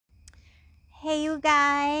Hey, you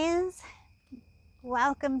guys.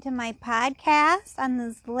 Welcome to my podcast on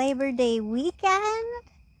this Labor Day weekend.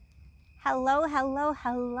 Hello,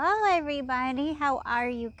 everybody. How are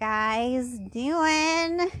you guys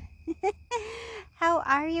doing? How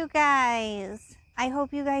are you guys? I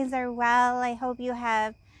hope you guys are well. I hope you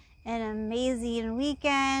have an amazing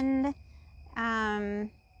weekend.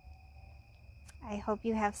 I hope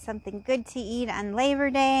you have something good to eat on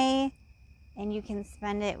Labor Day. And you can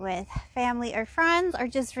spend it with family or friends or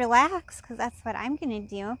just relax, because that's what I'm going to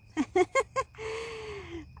do.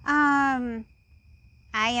 I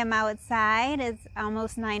am outside. It's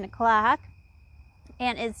almost 9 o'clock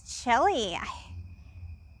and it's chilly.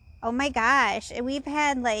 Oh my gosh. We've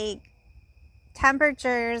had like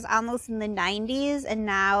temperatures almost in the 90s and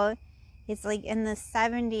now it's like in the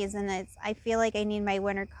 70s and I feel like I need my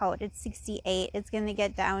winter coat. It's 68. It's going to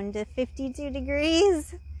get down to 52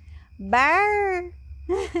 degrees. Burr.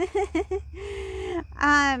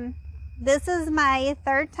 This is my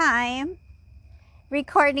third time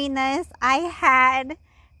recording this. I had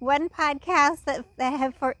one podcast that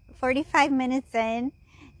had 45 minutes in,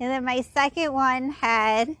 and then my second one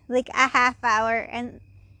had like a half hour, and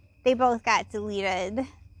they both got deleted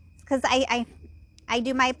because I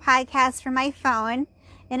do my podcast from my phone,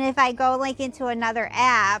 and if I go like into another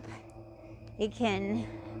app, I can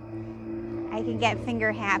get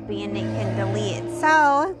finger happy and it can delete.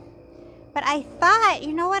 So, but I thought,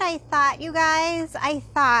 you know what I thought, you guys? I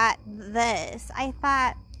thought,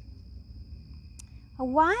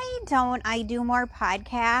 why don't I do more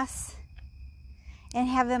podcasts and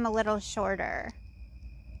have them a little shorter?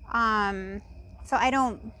 So I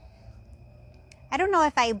don't know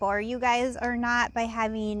if I bore you guys or not by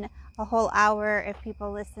having a whole hour, if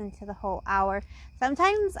people listen to the whole hour.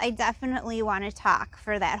 Sometimes I definitely want to talk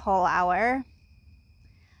for that whole hour.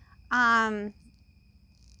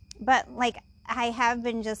 But like I have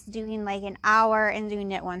been just doing like an hour and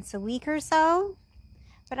doing it once a week or so.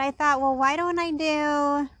 But I thought, well, why don't I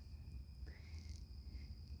do,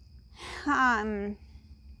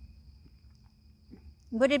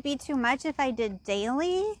 would it be too much if I did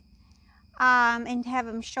daily, and have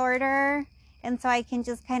them shorter? And so I can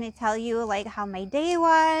just kind of tell you like how my day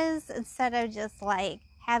was instead of just like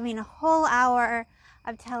having a whole hour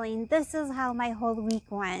of telling this is how my whole week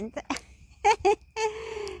went. So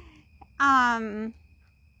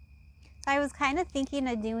I was kind of thinking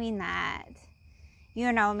of doing that,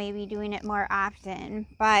 maybe doing it more often,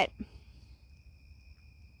 but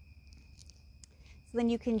so then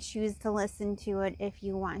you can choose to listen to it if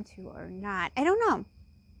you want to or not. I don't know.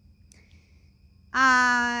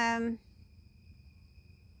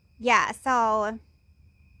 Yeah, so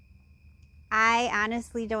I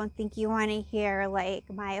honestly don't think you want to hear like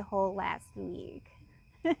my whole last week.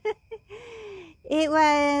 It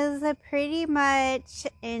was pretty much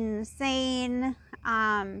insane.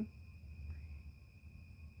 I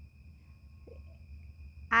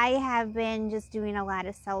have been just doing a lot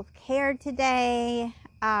of self-care today.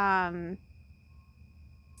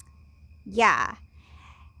 Yeah.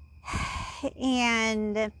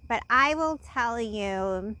 But I will tell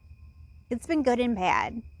you, it's been good and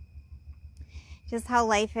bad. Just how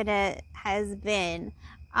life it has been.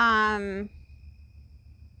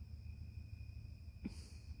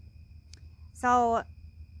 So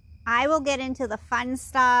I will get into the fun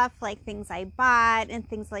stuff, like things I bought and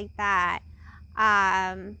things like that.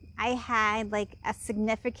 I had like a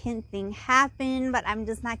significant thing happen, but I'm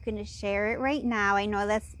just not going to share it right now. I know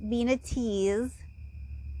that's being a tease.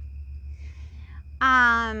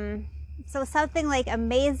 So something like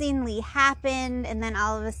amazingly happened, and then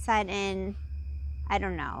all of a sudden, I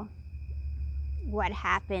don't know what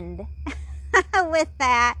happened with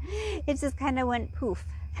that. It just kind of went poof.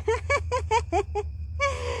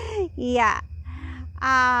 Yeah.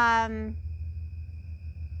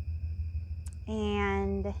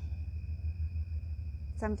 And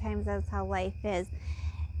sometimes that's how life is.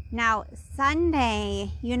 Now,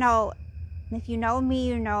 Sunday, if you know me,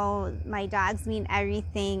 you know my dogs mean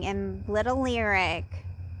everything. And little Lyric,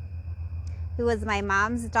 who was my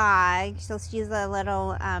mom's dog, so she's a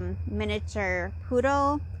little miniature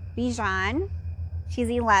poodle, Bijan. She's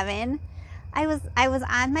 11. I was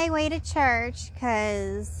on my way to church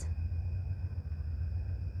because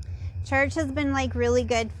church has been like really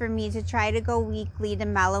good for me to try to go weekly to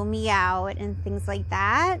mellow me out and things like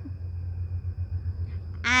that.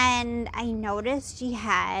 And I noticed she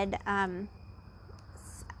had,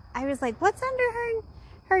 I was like, what's under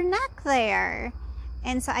her neck there?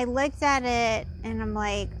 And so I looked at it and I'm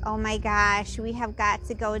like, oh my gosh, we have got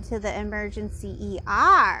to go to the emergency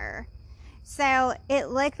ER. So it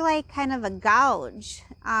looked like kind of a gouge.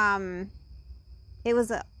 it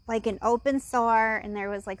was like an open sore, and there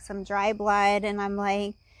was like some dry blood, and I'm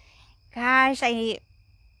like, gosh, I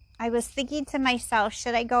was thinking to myself,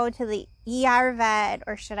 should I go to the ER vet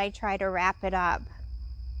or should I try to wrap it up?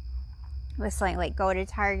 It was like go to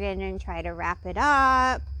Target and try to wrap it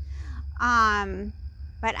up.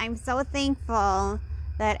 But I'm so thankful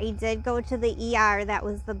that I did go to the ER. That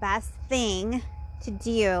was the best thing to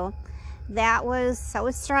do. That was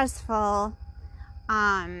so stressful.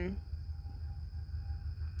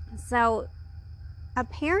 So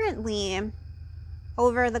apparently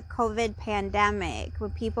over the COVID pandemic,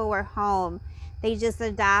 when people were home, they just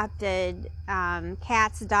adopted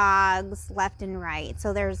cats, dogs left and right.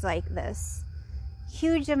 So there's like this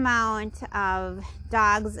huge amount of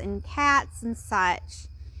dogs and cats and such,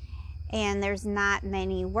 and there's not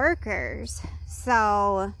many workers.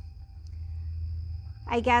 So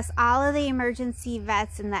I guess all of the emergency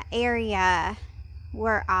vets in the area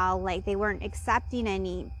were all like, they weren't accepting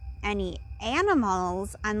any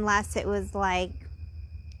animals unless it was like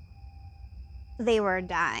they were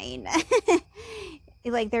dying.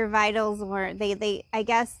 Like their vitals were, I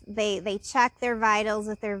guess they check their vitals.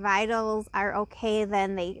 If their vitals are okay,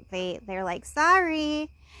 then they're like, sorry.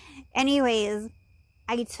 Anyways,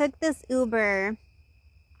 I took this Uber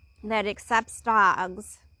that accepts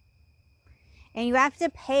dogs, and you have to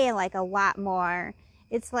pay like a lot more.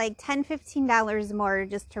 It's like $10-15 more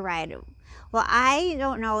just to ride. Well, I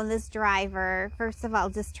don't know this driver, first of all,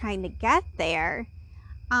 just trying to get there.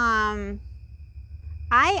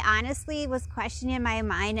 I honestly was questioning in my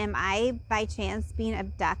mind, am I by chance being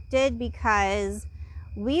abducted? Because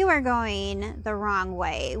we were going the wrong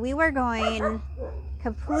way. We were going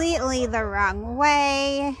completely the wrong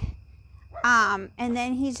way. And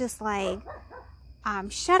then he's just like,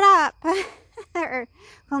 shut up. Or,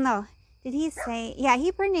 well, no, did he say? Yeah,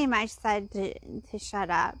 he pretty much said to shut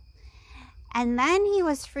up. And then he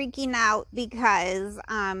was freaking out because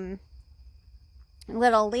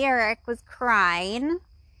little Lyric was crying,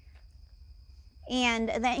 and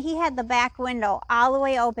then he had the back window all the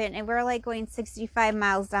way open, and we're like going 65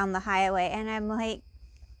 miles down the highway, and I'm like,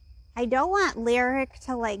 I don't want Lyric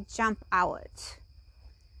to like jump out.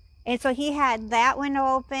 And so he had that window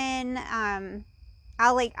open,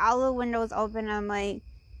 all the windows open. I'm like,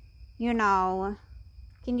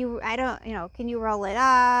 can you roll it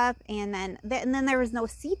up? And then there was no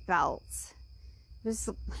seat belts.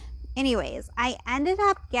 Anyways, I ended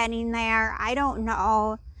up getting there. I don't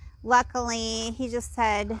know. Luckily, he just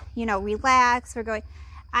said, relax. We're going.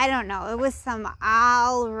 I don't know. It was some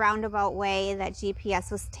all roundabout way that GPS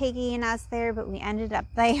was taking us there, but we ended up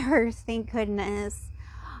there. Thank goodness.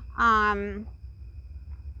 And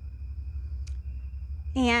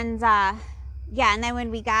then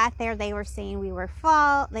when we got there, they were saying we were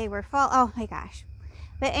full. They were full. Oh my gosh.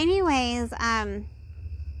 But anyways,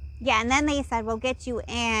 and then they said, we'll get you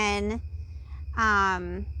in.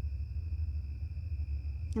 And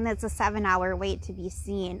it's a 7-hour wait to be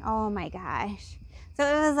seen. Oh my gosh. So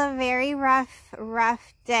it was a very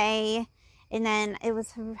rough day. And then it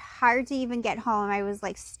was hard to even get home. I was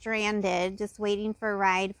like stranded, just waiting for a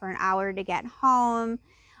ride for an hour to get home.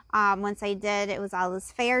 Once I did, it was all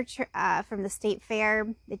this fair from the state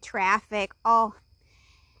fair, the traffic. Oh,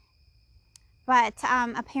 but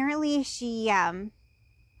apparently she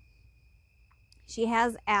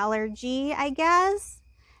has allergy, I guess,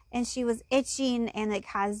 and she was itching, and it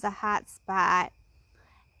caused a hot spot.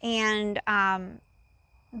 And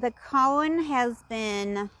the cone has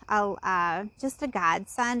been just a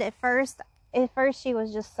godsend. At first she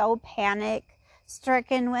was just so panic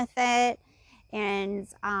stricken with it. And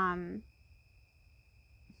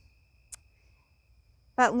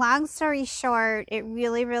but long story short, it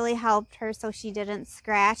really, really helped her, so she didn't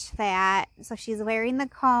scratch that. So she's wearing the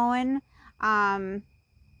cone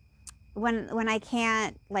when I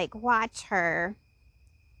can't like watch her.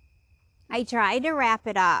 I tried to wrap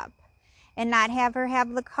it up and not have her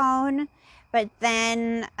have the cone, but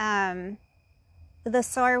then the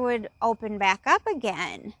sore would open back up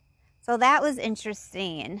again. So that was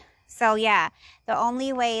interesting. So yeah, the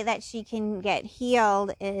only way that she can get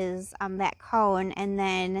healed is that cone. And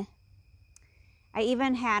then I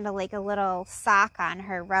even had a little sock on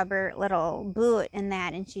her, rubber little boot and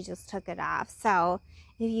that, and she just took it off. So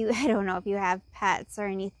I don't know if you have pets or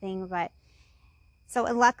anything, but so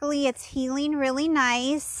luckily it's healing really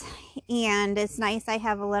nice, and it's nice I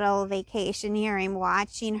have a little vacation here. I'm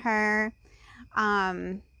watching her.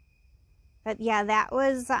 But yeah, that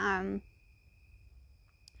was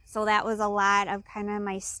so that was a lot of kind of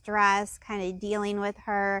my stress, kind of dealing with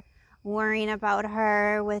her, worrying about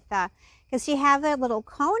her with because she had that little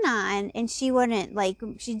cone on, and she wouldn't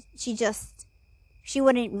she just she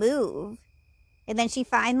wouldn't move. And then she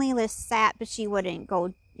finally just sat, but she wouldn't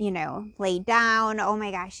go, lay down. Oh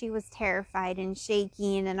my gosh, she was terrified and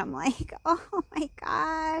shaking. And I'm like, oh my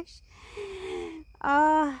gosh.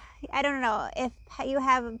 I don't know if you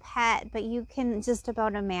have a pet, but you can just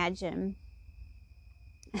about imagine.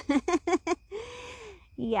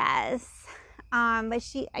 Yes.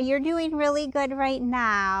 But you're doing really good right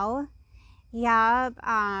now. Yup.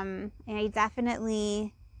 And I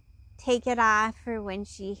definitely take it off for when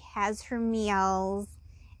she has her meals.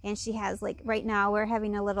 And she has, like, right now we're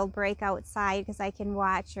having a little break outside because I can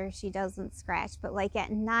watch her. She doesn't scratch. But like at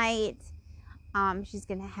night, she's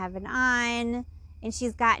going to have it on. And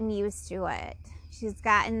she's gotten used to it. She's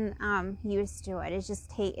gotten used to it. It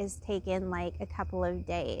just is taken like a couple of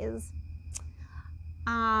days.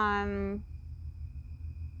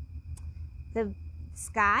 The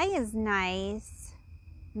sky is nice.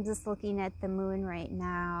 I'm just looking at the moon right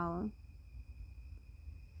now.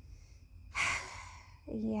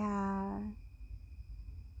 Yeah.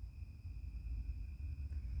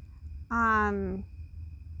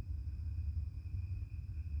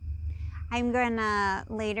 I'm gonna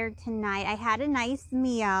later tonight. I had a nice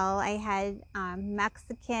meal. I had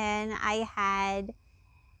Mexican. I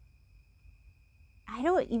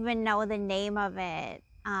don't even know the name of it.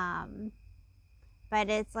 But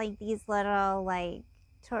it's like these little like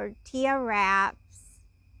tortilla wraps,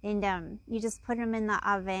 and you just put them in the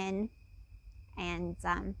oven, and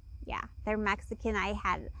yeah, they're Mexican. I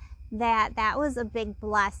had that. That was a big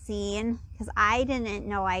blessing because I didn't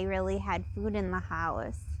know I really had food in the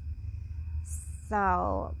house.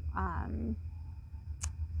 So,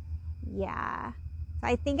 yeah. So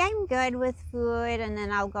I think I'm good with food, and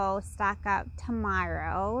then I'll go stock up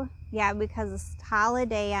tomorrow. Yeah, because it's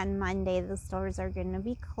holiday on Monday, the stores are going to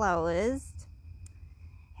be closed.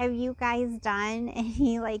 Have you guys done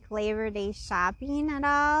any like Labor Day shopping at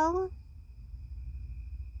all?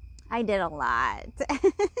 I did a lot.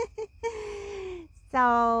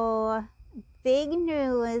 So, big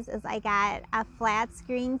news is I got a flat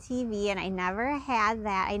screen TV, and I never had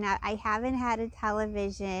that. I haven't had a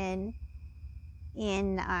television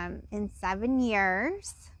in 7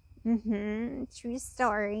 years. True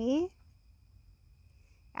story.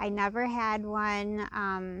 I never had one.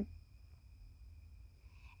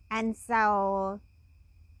 And so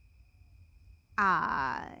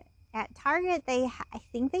at Target, I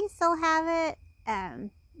think they still have it,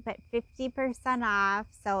 but 50% off.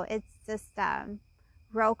 So it's just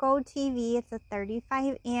Roku TV. It's a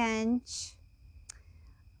 35-inch.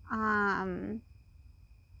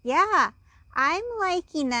 Yeah, I'm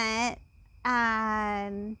liking it.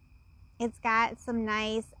 It's got some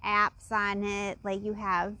nice apps on it. Like you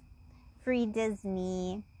have free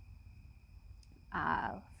Disney,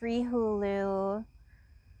 free Hulu.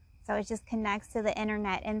 So it just connects to the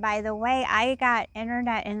internet. And by the way, I got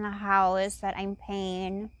internet in the house that I'm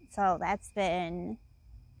paying. So that's been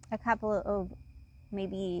a couple of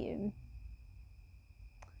maybe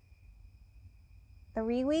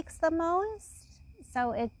 3 weeks the most.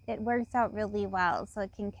 So it works out really well. So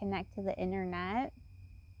it can connect to the internet.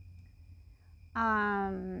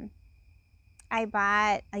 I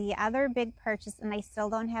bought the other big purchase, and I still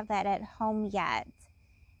don't have that at home yet,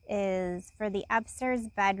 is for the upstairs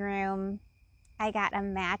bedroom. I got a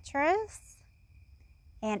mattress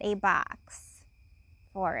and a box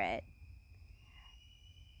for it.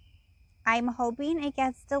 I'm hoping it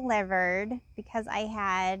gets delivered because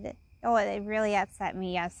it really upset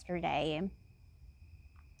me yesterday.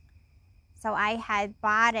 So I had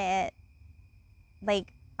bought it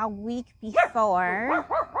like a week before,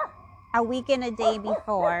 a week and a day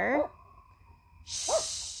before.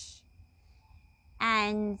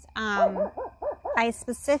 And I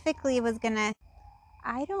specifically was gonna,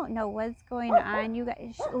 I don't know what's going on, you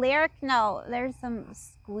guys. Lyric, no, there's some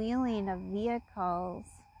squealing of vehicles.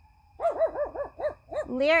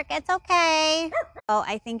 Lyric, it's okay. Oh,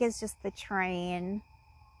 I think it's just the train.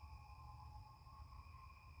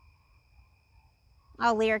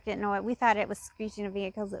 Oh, Lyric didn't know it. We thought it was screeching of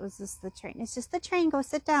vehicles. It was just the train. It's just the train. Go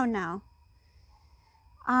sit down now.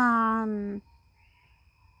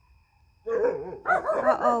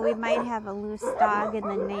 Uh-oh, we might have a loose dog in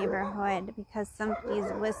the neighborhood because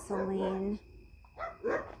somebody's whistling.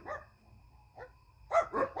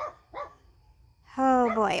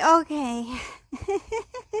 Oh boy, okay.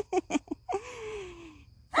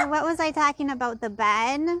 So what was I talking about? The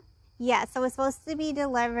bed? Yeah, so it's supposed to be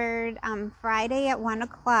delivered Friday at 1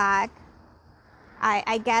 o'clock.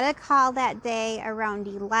 I get a call that day around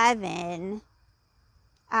 11.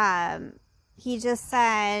 He just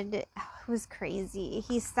said, it was crazy.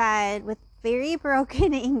 He said with very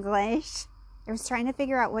broken English, I was trying to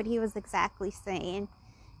figure out what he was exactly saying,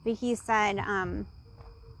 but he said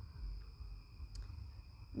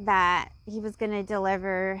that he was going to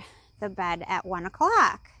deliver the bed at 1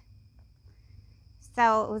 o'clock.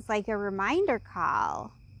 So it was like a reminder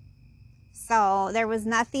call. So there was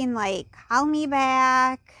nothing like, call me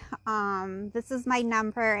back, this is my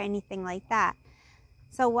number, anything like that.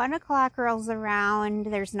 So 1 o'clock rolls around,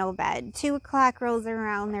 there's no bed. 2 o'clock rolls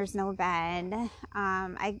around, there's no bed.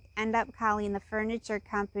 I end up calling the furniture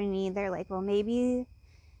company. They're like, well, maybe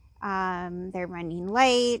they're running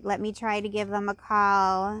late. Let me try to give them a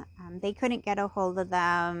call. They couldn't get a hold of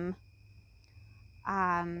them.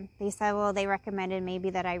 They said, well, they recommended maybe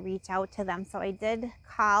that I reach out to them. So I did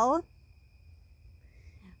call.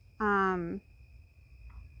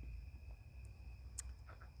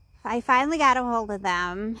 I finally got a hold of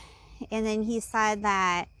them, and then he said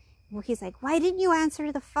that, well, he's like, why didn't you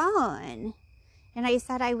answer the phone? And I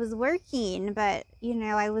said I was working, but you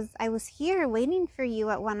know, I was here waiting for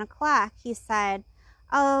you at 1 o'clock. He said,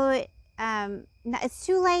 oh, it's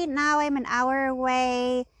too late now, I'm an hour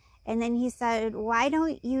away. And then he said, why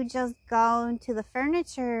don't you just go to the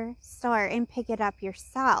furniture store and pick it up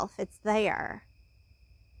yourself? It's there.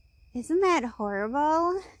 Isn't that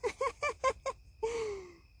horrible?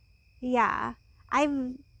 Yeah, I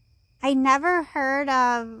never heard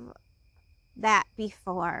of that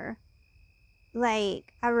before.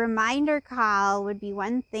 Like, a reminder call would be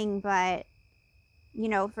one thing, but, you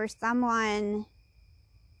know, for someone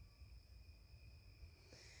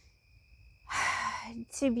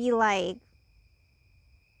to be like,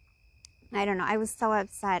 I don't know, I was so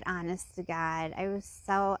upset, honest to God. I was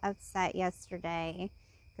so upset yesterday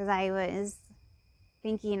because I was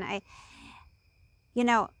thinking, you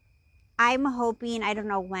know, I'm hoping, I don't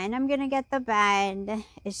know when I'm going to get the bed.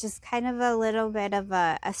 It's just kind of a little bit of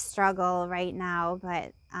a struggle right now.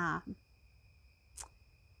 But, and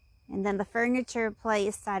then the furniture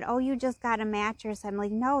place said, oh, you just got a mattress. I'm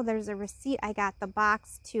like, no, there's a receipt. I got the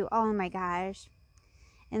box too. Oh my gosh.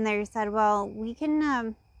 And they said, well, we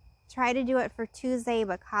can try to do it for Tuesday,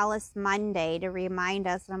 but call us Monday to remind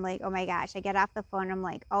us. And I'm like, oh my gosh. I get off the phone. I'm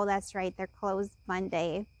like, oh, that's right. They're closed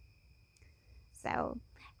Monday. So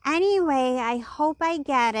anyway, I hope I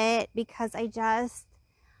get it because I just,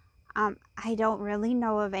 I don't really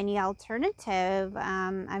know of any alternative.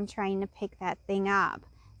 I'm trying to pick that thing up.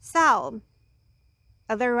 So,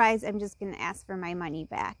 otherwise, I'm just going to ask for my money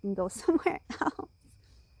back and go somewhere else.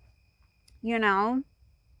 You know?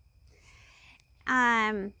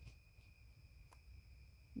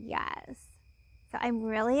 Yes. So I'm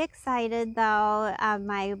really excited though.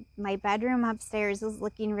 My bedroom upstairs is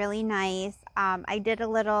looking really nice. I did a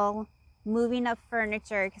little moving of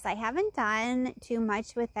furniture because I haven't done too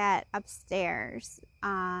much with that upstairs.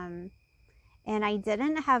 And I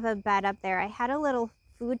didn't have a bed up there. I had a little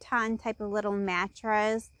futon type of little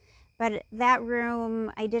mattress, but that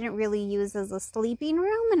room I didn't really use as a sleeping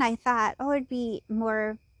room. And I thought, oh, it'd be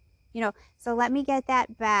more, you know, so let me get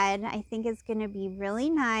that bed. I think it's going to be really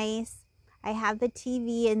nice. I have the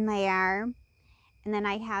TV in there, and then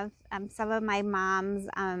I have some of my mom's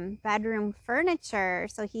bedroom furniture.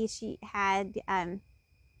 So she had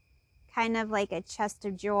kind of like a chest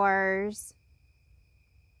of drawers,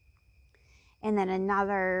 and then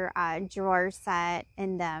another drawer set,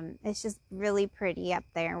 and it's just really pretty up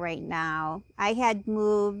there right now. I had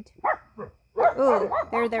moved. Ooh,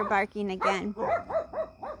 they're barking again.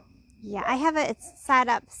 Yeah, I have it's set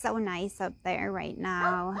up so nice up there right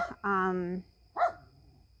now.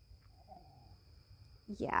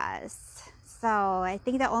 Yes. So I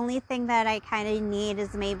think the only thing that I kind of need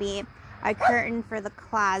is maybe a curtain for the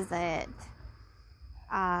closet.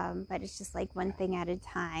 But it's just like one thing at a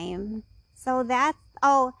time. So that's,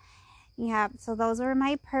 oh, yeah. So those were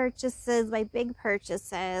my purchases, my big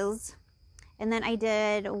purchases. And then I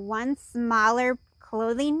did one smaller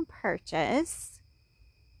clothing purchase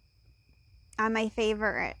on my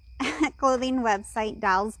favorite clothing website,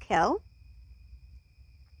 Dolls Kill.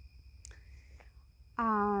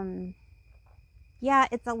 Yeah,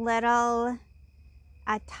 it's a little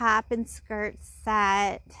top and skirt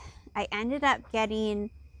set. I ended up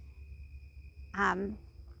getting the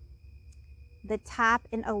top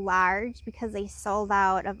in a large because they sold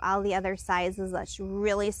out of all the other sizes, which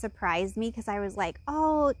really surprised me because I was like,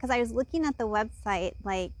 oh, because I was looking at the website,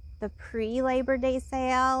 like the pre-Labor Day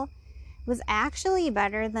sale was actually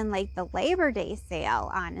better than like the Labor Day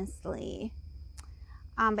sale, honestly.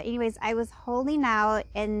 But anyways, I was holding out,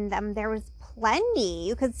 and there was plenty.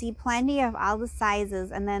 You could see plenty of all the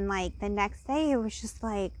sizes, and then like the next day it was just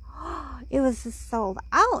like, oh, it was just sold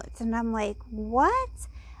out, and I'm like, what?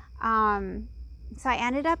 So I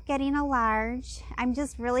ended up getting a large. I'm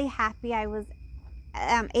just really happy I was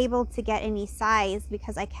able to get any size,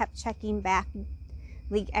 because I kept checking back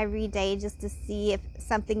like every day just to see if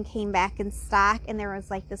something came back in stock, and there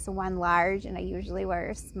was like this one large, and I usually wear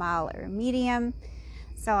a small or a medium.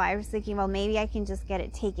 So I was thinking, well, maybe I can just get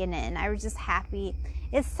it taken in. I was just happy.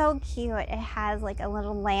 It's so cute. It has like a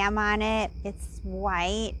little lamb on it. It's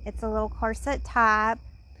white. It's a little corset top.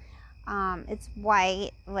 It's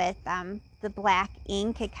white with the black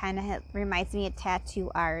ink. It kind of reminds me of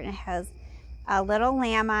tattoo art. It has a little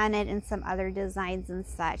lamb on it and some other designs and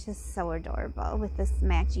such. It's so adorable with this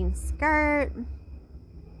matching skirt.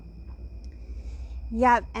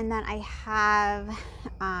 Yep, and then I have,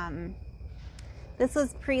 this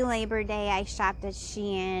was pre-Labor Day. I shopped at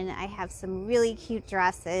Shein. I have some really cute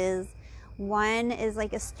dresses. One is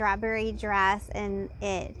like a strawberry dress, and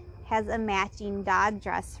it has a matching dog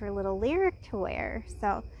dress for little Lyric to wear.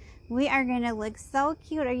 So we are going to look so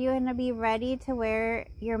cute. Are you going to be ready to wear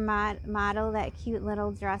your model that cute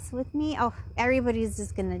little dress with me? Oh, everybody's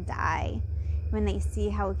just going to die when they see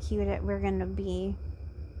how cute we're going to be.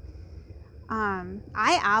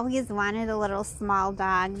 I always wanted a little small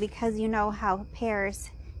dog, because you know how Paris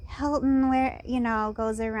Hilton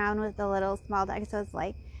goes around with a little small dog. So it's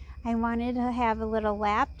like, I wanted to have a little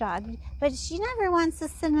lap dog, but she never wants to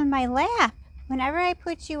sit in my lap. Whenever I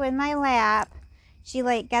put you in my lap, she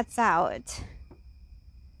like gets out.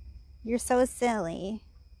 You're so silly.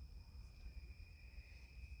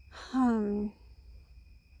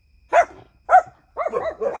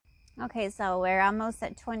 Okay, so we're almost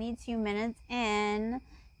at 22 minutes in.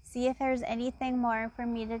 See if there's anything more for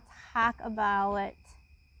me to talk about.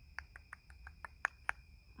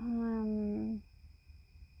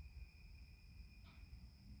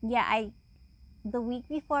 Yeah, the week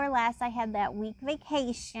before last, I had that week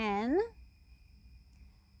vacation,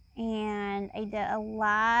 and I did a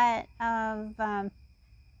lot of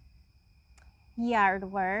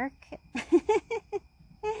yard work.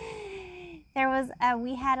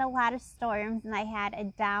 We had a lot of storms, and I had a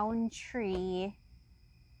down tree.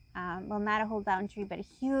 Well, not a whole down tree, but a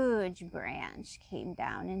huge branch came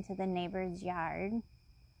down into the neighbor's yard.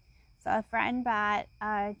 So a friend bought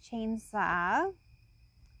a chainsaw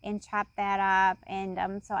and chopped that up, and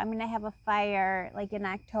so I'm gonna have a fire like in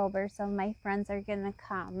October. So my friends are gonna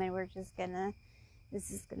come, and this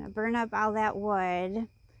is gonna burn up all that wood.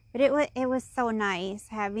 But it was so nice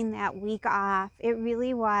having that week off. It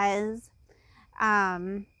really was.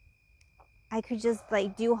 I could just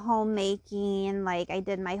like do homemaking. Like I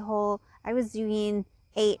was doing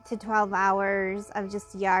 8 to 12 hours of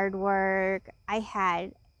just yard work. I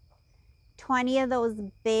had 20 of those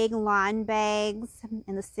big lawn bags,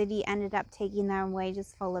 and the city ended up taking them away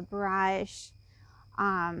just full of brush.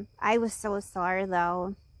 I was so sore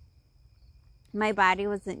though. My body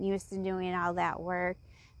wasn't used to doing all that work.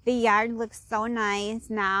 The yard looks so nice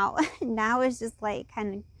now. Now it's just like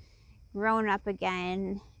kind of grown up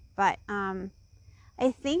again. But I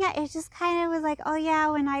think it just kind of was like, oh yeah,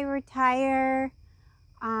 when I retire,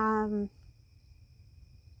 I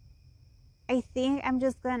think I'm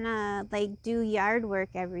just gonna like do yard work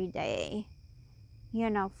every day.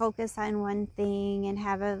 Focus on one thing and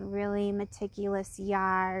have a really meticulous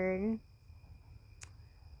yard.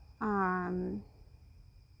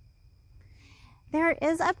 There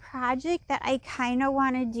is a project that I kind of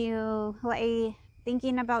want to do, like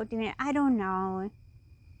thinking about doing it. I don't know.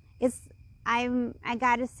 I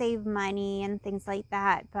gotta save money and things like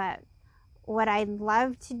that, but what I'd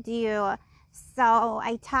love to do. So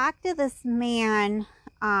I talked to this man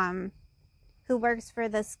who works for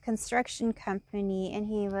this construction company, and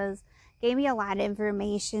he gave me a lot of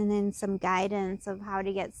information and some guidance of how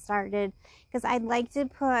to get started, because I'd like to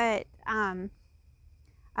put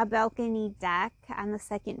a balcony deck on the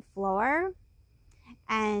second floor,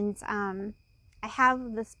 and I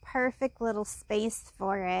have this perfect little space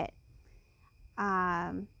for it.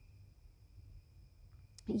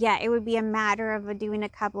 Yeah, it would be a matter of doing a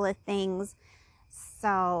couple of things.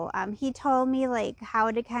 So he told me like how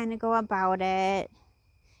to kind of go about it.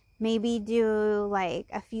 Maybe do like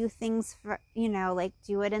a few things for, like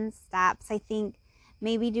do it in steps. I think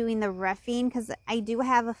maybe doing the roofing, because I do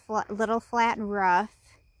have a little flat roof,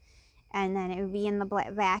 and then it would be in the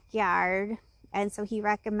backyard. And so he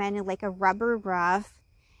recommended like a rubber roof.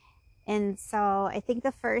 And so I think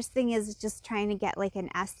the first thing is just trying to get like an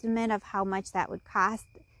estimate of how much that would cost.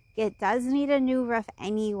 It does need a new roof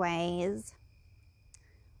anyways.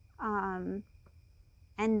 And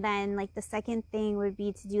then like the second thing would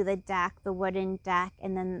be to do the deck, the wooden deck,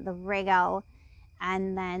 and then the rail.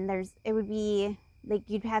 And then it would be like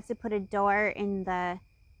you'd have to put a door in the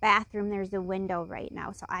bathroom, there's a window right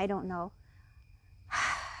now, so I don't know.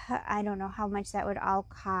 I don't know how much that would all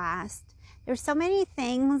cost. There's so many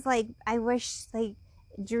things, like, I wish, like,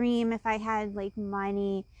 dream if I had, like,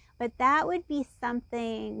 money, but that would be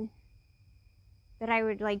something that I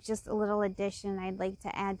would like, just a little addition I'd like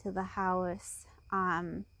to add to the house.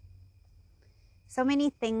 So many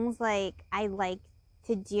things, like, I like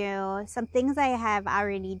to do. Some things I have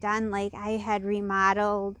already done, like I had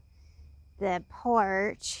remodeled the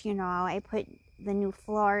porch, you know, I put the new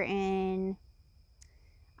floor in,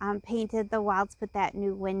 painted the walls, put that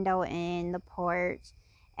new window in the porch,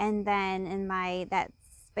 and then in that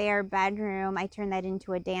spare bedroom, I turned that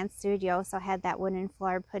into a dance studio, so I had that wooden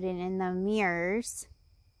floor put in the mirrors.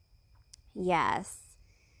 Yes.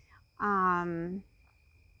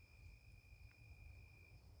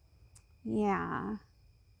 Yeah.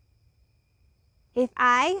 If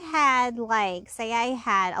I had, like, say I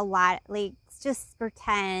had a lot, like, just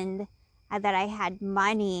pretend that I had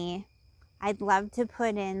money, I'd love to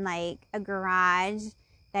put in, like, a garage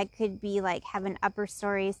that could be, like, have an upper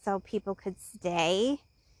story so people could stay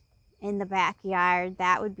in the backyard.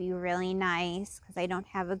 That would be really nice because I don't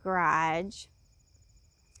have a garage.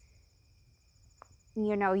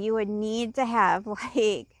 You know, you would need to have,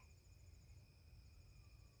 like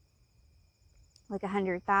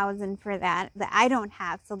 100,000 for that I don't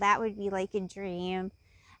have, so that would be like a dream.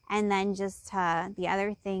 And then just the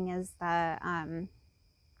other thing is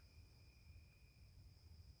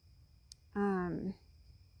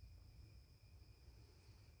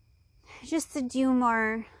just to do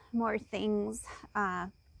more things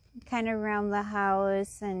kind of around the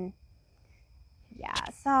house. And yeah,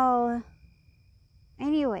 so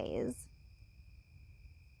anyways,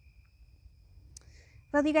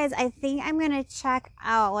 well, you guys, I think I'm gonna check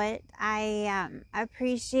out. I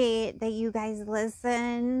appreciate that you guys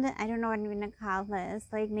listened. I don't know what I'm gonna call this,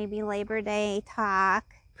 like maybe Labor Day talk,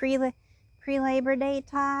 pre-Labor Day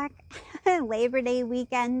talk, Labor Day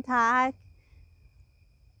weekend talk.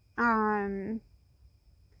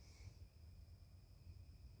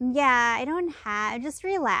 Yeah, I don't have, just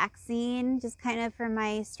relaxing, just kind of for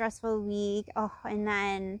my stressful week. Oh, and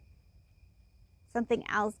then something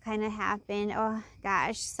else kind of happened. Oh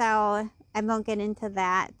gosh, so I won't get into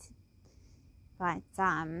that. But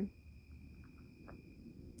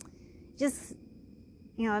just,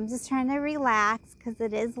 you know, I'm just trying to relax because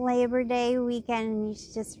it is Labor Day weekend and you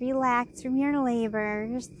should just relax from your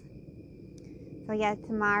labors. So yeah,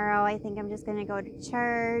 tomorrow I think I'm just gonna go to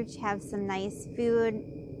church, have some nice food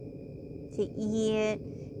to eat,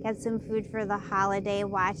 get some food for the holiday,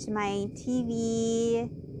 watch my TV,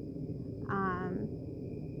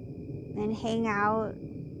 and hang out,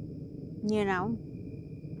 you know.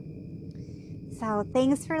 So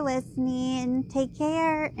thanks for listening. Take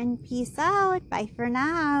care and peace out. Bye for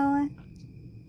now.